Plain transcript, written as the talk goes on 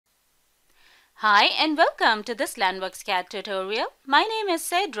Hi and welcome to this LANDWorksCAD tutorial. My name is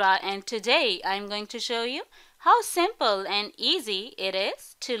Cedra and today I'm going to show you how simple and easy it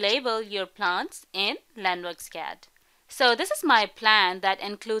is to label your plants in LANDWorksCAD. So this is my plan that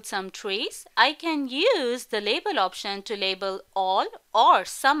includes some trees. I can use the label option to label all or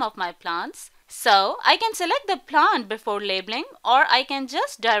some of my plants. So I can select the plant before labeling, or I can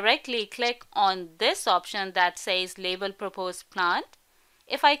just directly click on this option that says label proposed plant.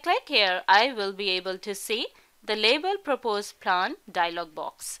 If I click here, I will be able to see the label proposed plant dialog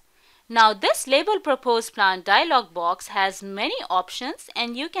box. Now this label proposed plant dialog box has many options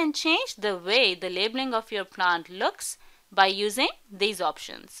and you can change the way the labeling of your plant looks by using these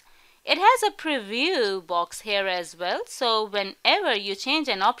options. It has a preview box here as well, so whenever you change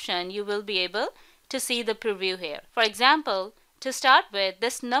an option, you will be able to see the preview here. For example, to start with,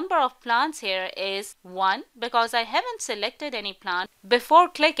 this number of plants here is 1 because I haven't selected any plant before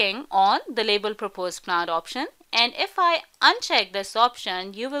clicking on the label proposed plant option. And if I uncheck this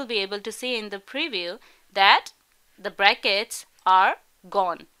option, you will be able to see in the preview that the brackets are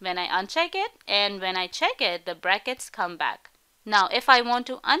gone when I uncheck it, and when I check it, the brackets come back. Now if I want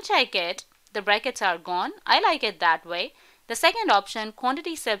to uncheck it, the brackets are gone. I like it that way. The second option,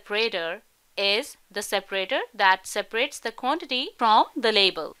 quantity separator, is the separator that separates the quantity from the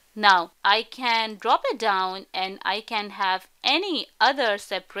label. Now I can drop it down and I can have any other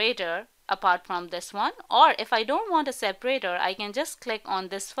separator apart from this one, or if I don't want a separator, I can just click on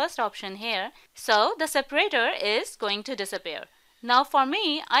this first option here. So the separator is going to disappear. Now for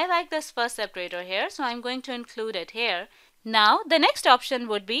me, I like this first separator here, so I'm going to include it here. Now the next option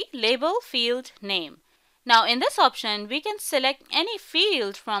would be label field name. Now in this option, we can select any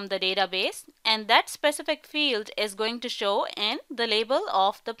field from the database and that specific field is going to show in the label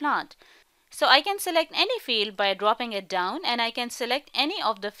of the plant. So I can select any field by dropping it down and I can select any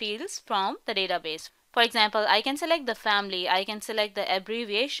of the fields from the database. For example, I can select the family, I can select the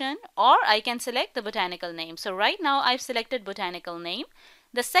abbreviation, or I can select the botanical name. So right now I've selected botanical name.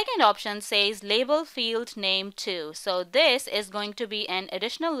 The second option says label field name too. So this is going to be an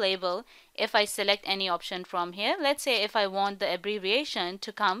additional label if I select any option from here. Let's say if I want the abbreviation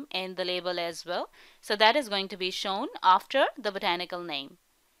to come in the label as well. So that is going to be shown after the botanical name.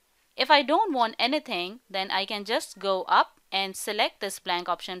 If I don't want anything, then I can just go up and select this blank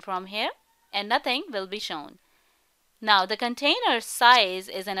option from here and nothing will be shown. Now the container size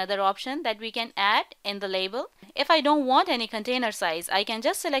is another option that we can add in the label. If I don't want any container size, I can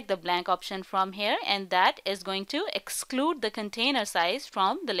just select the blank option from here and that is going to exclude the container size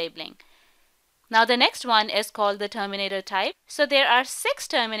from the labeling. Now the next one is called the Terminator type. So there are 6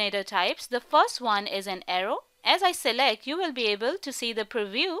 Terminator types. The first one is an arrow. As I select, you will be able to see the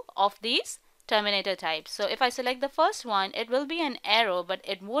preview of these Terminator types. So if I select the first one, it will be an arrow, but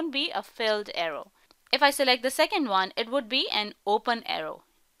it won't be a filled arrow. If I select the second one, it would be an open arrow.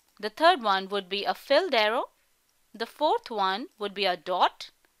 The third one would be a filled arrow. The fourth one would be a dot.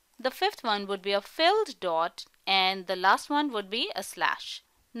 The fifth one would be a filled dot. And the last one would be a slash.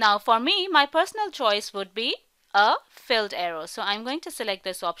 Now for me, my personal choice would be a filled arrow. So I'm going to select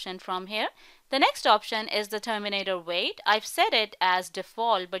this option from here. The next option is the Terminator weight. I've set it as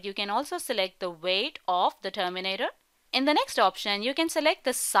default, but you can also select the weight of the Terminator. In the next option, you can select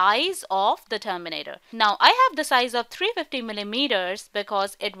the size of the Terminator. Now I have the size of 350 millimeters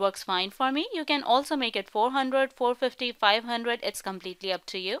because it works fine for me. You can also make it 400, 450, 500. It's completely up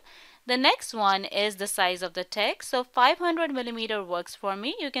to you. The next one is the size of the text. So 500 millimeter works for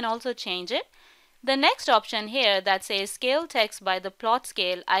me. You can also change it. The next option here that says scale text by the plot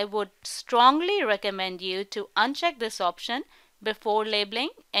scale, I would strongly recommend you to uncheck this option before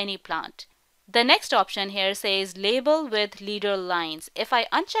labeling any plant. The next option here says label with leader lines. If I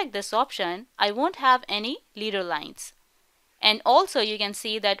uncheck this option, I won't have any leader lines. And also you can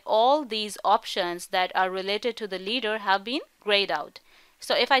see that all these options that are related to the leader have been grayed out.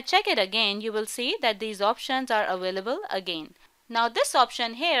 So if I check it again, you will see that these options are available again. Now this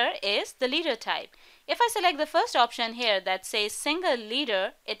option here is the leader type. If I select the first option here that says single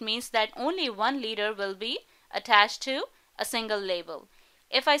leader, it means that only one leader will be attached to a single label.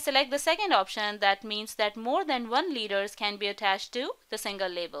 If I select the second option, that means that more than one leaders can be attached to the single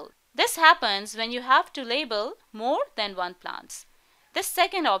label. This happens when you have to label more than one plants. This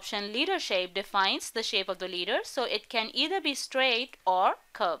second option, leader shape, defines the shape of the leader, so it can either be straight or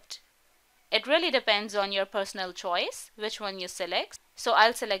curved. It really depends on your personal choice, which one you select. So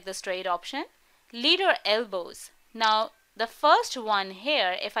I'll select the straight option. Leader elbows. Now the first one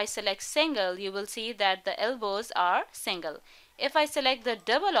here, if I select single, you will see that the elbows are single. If I select the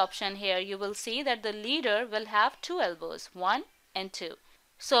double option here, you will see that the leader will have 2 elbows, 1 and 2.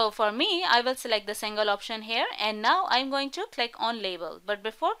 So for me, I will select the single option here, and now I'm going to click on label. But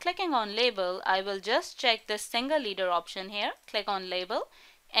before clicking on label, I will just check this single leader option here, click on label,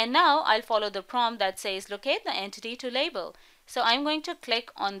 and now I'll follow the prompt that says locate the entity to label. So I'm going to click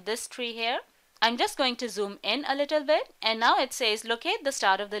on this tree here. I'm just going to zoom in a little bit, and now it says locate the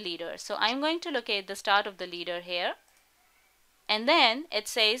start of the leader. So I'm going to locate the start of the leader here, and then it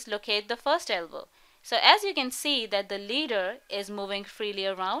says locate the first elbow. So as you can see that the leader is moving freely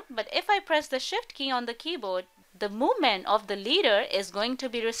around, but if I press the shift key on the keyboard, the movement of the leader is going to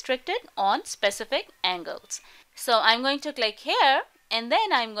be restricted on specific angles. So I'm going to click here, and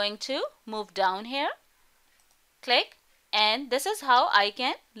then I'm going to move down here, click, and this is how I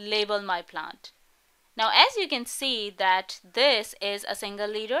can label my plant. Now as you can see that this is a single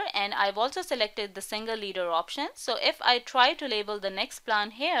leader, and I've also selected the single leader option. So if I try to label the next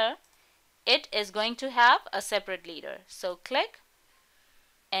plant here, it is going to have a separate leader. So click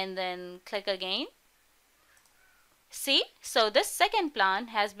and then click again. See, so this second plant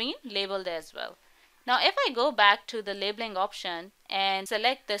has been labeled as well. Now if I go back to the labeling option and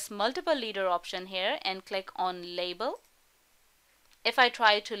select this multiple leader option here and click on label, if I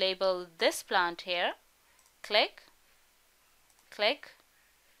try to label this plant here, click, click,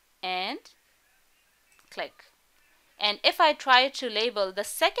 and click. And if I try to label the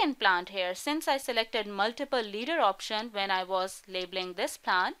second plant here, since I selected multiple leader option when I was labeling this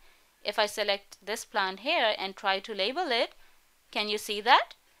plant, if I select this plant here and try to label it, can you see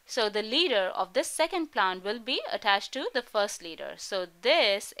that? So the leader of this second plant will be attached to the first leader. So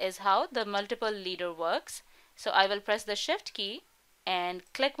this is how the multiple leader works. So I will press the shift key and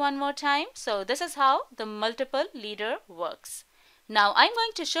click one more time. So this is how the multiple leader works. Now I'm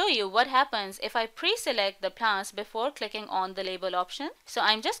going to show you what happens if I pre-select the plants before clicking on the label option. So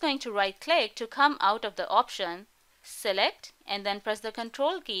I'm just going to right click to come out of the option, select, and then press the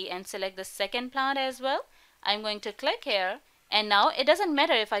control key and select the second plant as well. I'm going to click here, and now it doesn't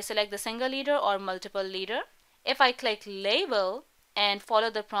matter if I select the single leader or multiple leader. If I click label and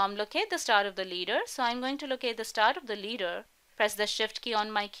follow the prompt locate the start of the leader, so I'm going to locate the start of the leader, press the shift key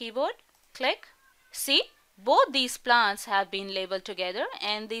on my keyboard, click. See, both these plants have been labeled together,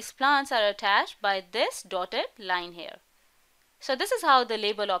 and these plants are attached by this dotted line here. So this is how the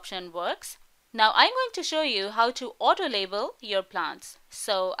label option works. Now I'm going to show you how to auto label your plants.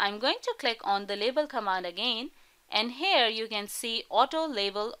 So I'm going to click on the label command again, and here you can see auto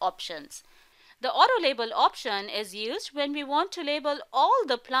label options. The auto label option is used when we want to label all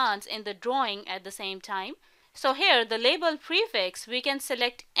the plants in the drawing at the same time. So here the label prefix, we can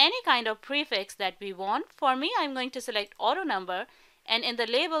select any kind of prefix that we want. For me, I'm going to select auto number, and in the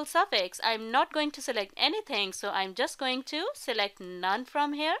label suffix I'm not going to select anything, so I'm just going to select none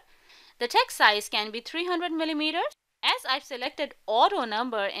from here. The text size can be 300 millimeters. As I've selected auto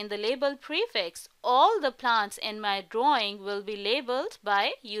number in the label prefix, all the plants in my drawing will be labeled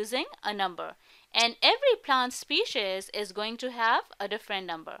by using a number, and every plant species is going to have a different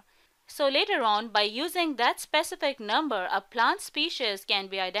number. So later on, by using that specific number, a plant species can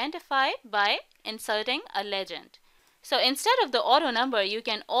be identified by inserting a legend. So instead of the auto number, you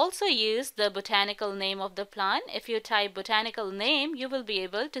can also use the botanical name of the plant. If you type botanical name, you will be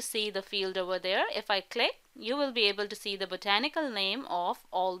able to see the field over there. If I click, you will be able to see the botanical name of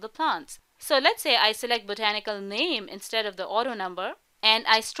all the plants. So let's say I select botanical name instead of the auto number. And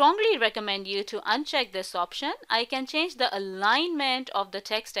I strongly recommend you to uncheck this option. I can change the alignment of the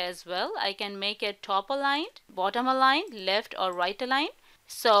text as well. I can make it top aligned, bottom aligned, left or right aligned.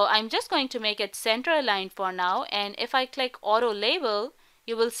 So I'm just going to make it center aligned for now, and if I click auto label,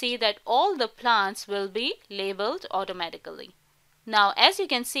 you will see that all the plants will be labeled automatically. Now as you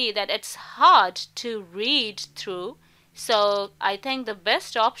can see that it's hard to read through, so I think the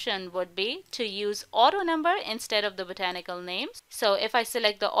best option would be to use auto number instead of the botanical names. So if I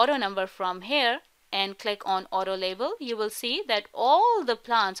select the auto number from here and click on auto label, you will see that all the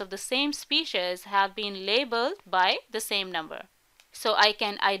plants of the same species have been labeled by the same number. So I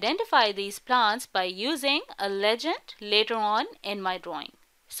can identify these plants by using a legend later on in my drawing.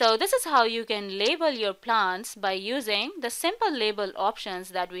 So this is how you can label your plants by using the simple label options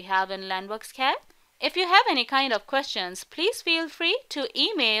that we have in LANDWorksCAD. If you have any kind of questions, please feel free to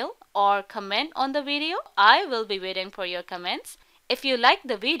email or comment on the video. I will be waiting for your comments. If you liked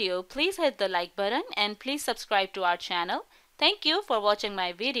the video, please hit the like button and please subscribe to our channel. Thank you for watching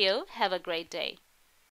my video. Have a great day.